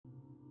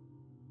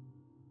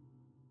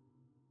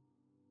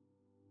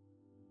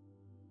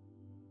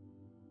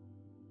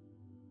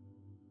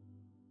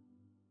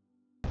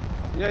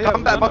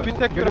Come back, but we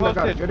take your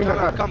hostage. Get in the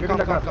car. Come. Get in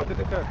the car.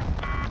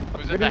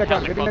 Who's in the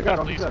helicopter?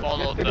 Please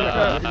follow the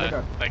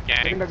gang.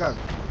 Get in the car.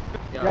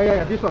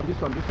 Yeah. This one.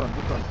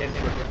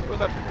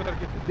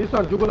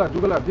 Jugular,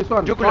 This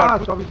one.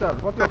 Fast, officer.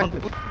 What you want?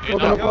 You're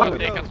not going to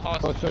take us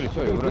hostage. Oh,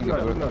 sorry.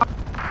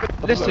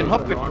 Listen,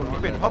 hop in.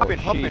 Okay,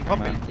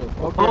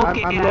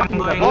 I'm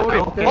going.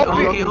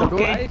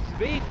 Okay.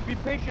 Wait, be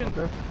patient.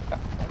 Okay. Oh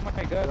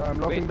my god. I'm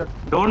locking the.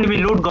 Don't be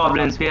loot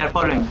goblins. We are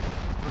following.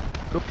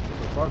 Look,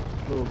 fast,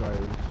 slow guys.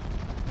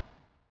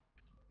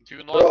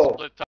 Do not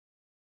split up.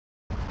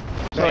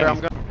 Sorry, I'm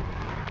gonna.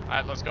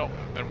 Alright, let's go.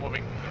 They're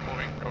moving.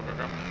 Go.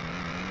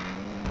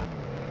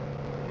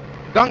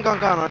 Gun.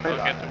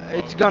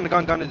 It's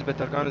Gun is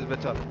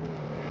better.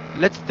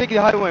 Let's take the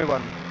highway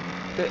one.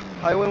 The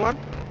highway one?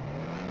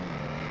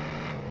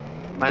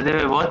 By the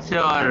way, what's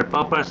your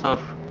purpose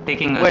of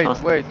taking us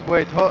hostage?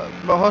 Wait.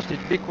 Hostage,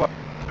 be quiet.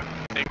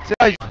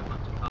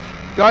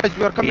 Guys,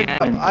 we are coming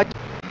up.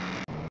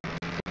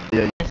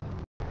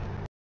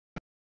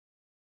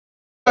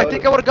 I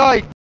take our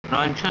guy.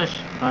 Run, shush.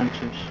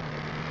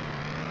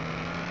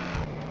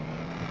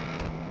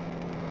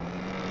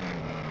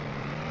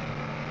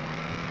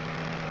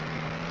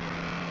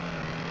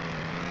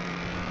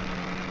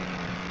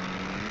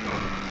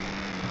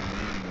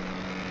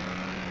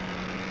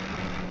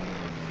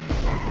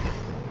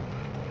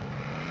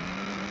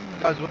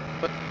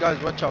 Guys,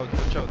 watch out.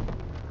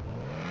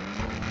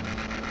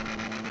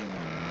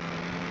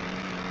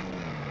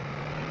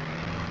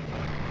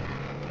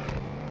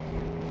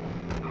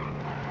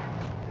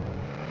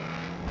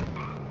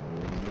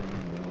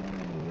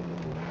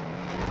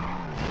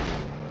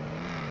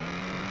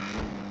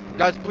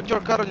 Guys, put your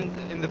car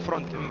in the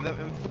front,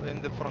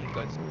 in the front,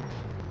 guys.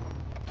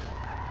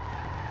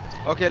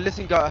 Okay,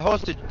 listen, guys,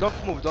 hostage,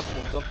 don't move.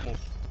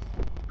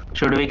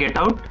 Should we get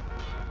out?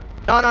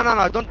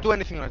 No, don't do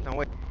anything right now,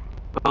 wait.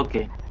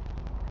 Okay.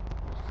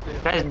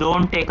 Guys,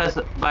 don't take us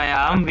by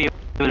arm, we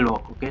will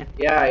walk, okay?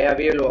 Yeah,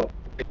 we will walk.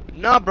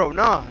 Nah, bro,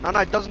 nah,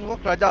 it doesn't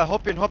work like that.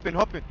 Hop in.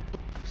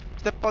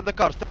 Step out the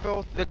car.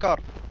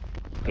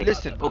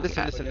 Listen. Put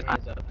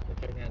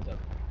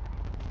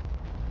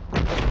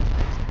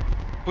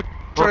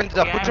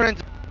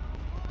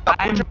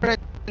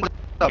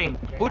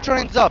your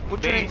hands up.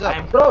 Put your hands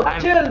up. Bro,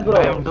 chill,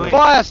 bro.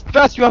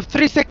 Fast, you have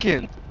 3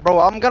 seconds. Bro,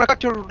 I'm gonna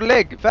cut your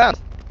leg,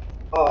 fast.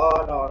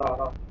 Oh,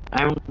 no.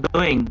 I'm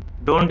doing.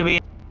 Don't be.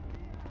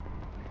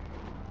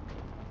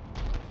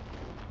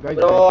 Guys,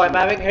 Bro, I'm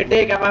having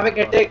headache.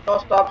 No,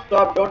 stop.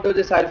 Don't do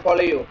this. I'll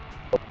follow you.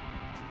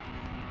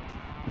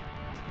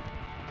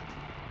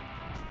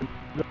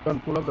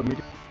 Don't pull up the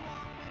meeting.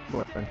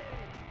 Go ahead.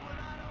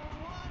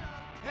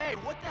 Hey,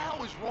 what the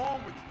hell is wrong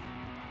with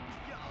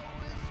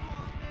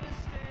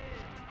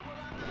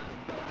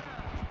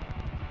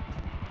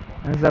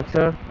you? Hands up,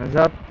 sir. Hands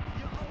up.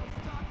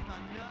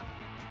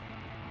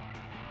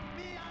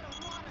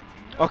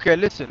 Okay,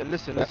 listen.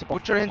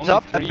 Put your hands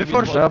up and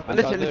before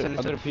listen.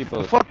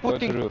 Before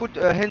putting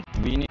hands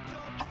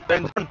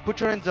put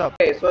your hands up.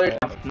 Okay, so it's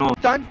No.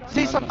 Time.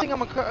 Say something. I'm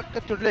gonna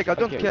cut your leg. I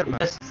don't care, man.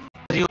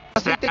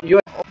 you,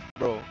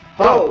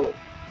 Bro.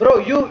 bro,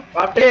 you.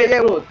 I'm telling you the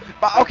truth.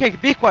 But okay,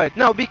 be quiet.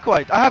 Now be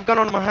quiet. I have gun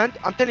on my hand.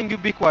 I'm telling you,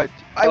 be quiet.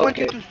 I want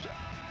you to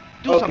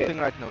do something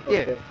right now.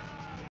 Okay. Yeah.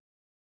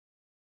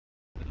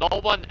 No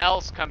one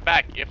else come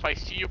back. If I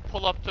see you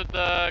pull up to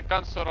the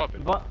gun store,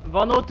 Robin.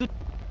 102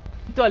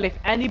 if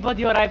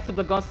anybody arrives to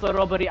the gun store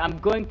robbery, I'm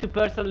going to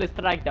personally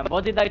strike them.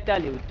 What did I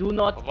tell you? Do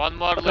not One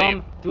more come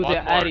leave. to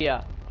the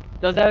area.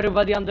 Does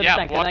everybody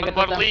understand? Yeah, Can I get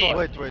one a more leave.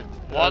 10-4? Wait.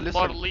 One Listen.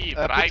 more leave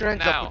Put right your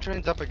hands now. Put your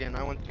hands up again.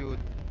 I want you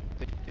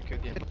to take you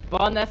again.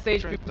 One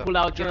SH people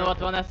out. You know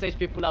what? One SH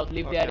people out.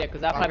 Leave the area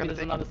because that probably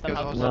doesn't understand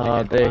how to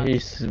No,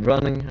 he's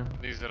running.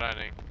 He's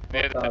running.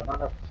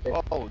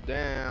 Oh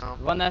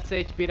damn. One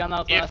SHP run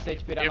out, one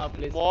SHP run out, If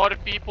please. more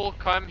people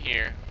come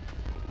here,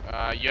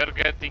 you're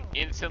getting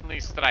instantly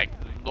strike.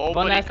 One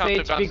Nobody come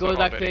to gun SHP store go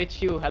back to robbery.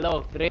 HQ.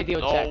 Hello, radio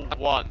check. No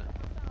one.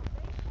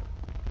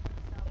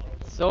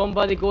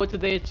 Somebody go to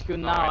the HQ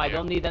now. I idea.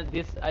 don't need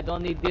this. I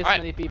don't need this Alright,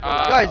 many people.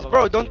 Guys,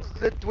 bro, don't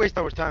waste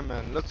our time,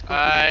 man. Let's go.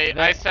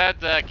 I said,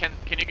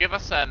 can you give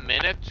us a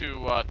minute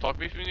to talk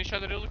between each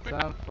other really quick?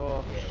 Time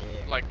for...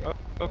 Like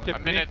Okay, a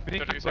minute, bring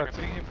 30 him seconds.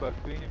 back.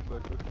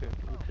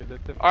 Okay,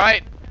 let them.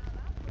 Alright.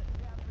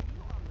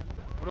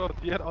 Bro,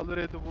 diğer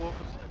already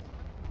walks.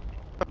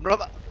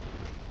 Brother.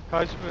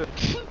 Kaçmıyor.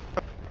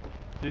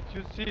 Did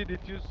you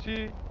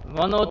see?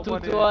 102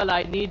 to all,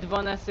 I need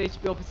one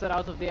SHP officer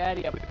out of the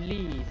area,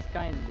 please,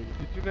 kindly.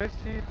 Did you guys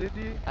see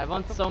Daddy? I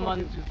want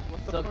someone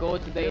to go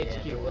to the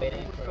HQ.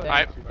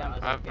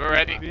 We're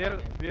ready.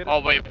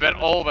 Oh wait, we're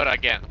over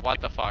again.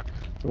 What the fuck?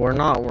 We're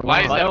not.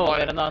 Why is that No, one?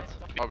 we're not.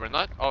 Oh, we're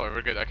not? Oh,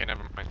 we're good. Okay,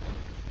 never mind.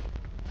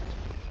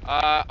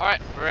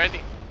 Alright, we're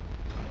ready.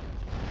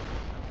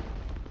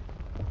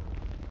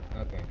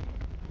 Okay.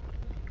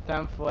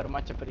 10-4,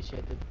 much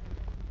appreciated.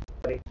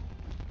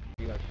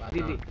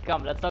 Didi,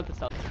 come, let's talk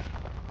this out.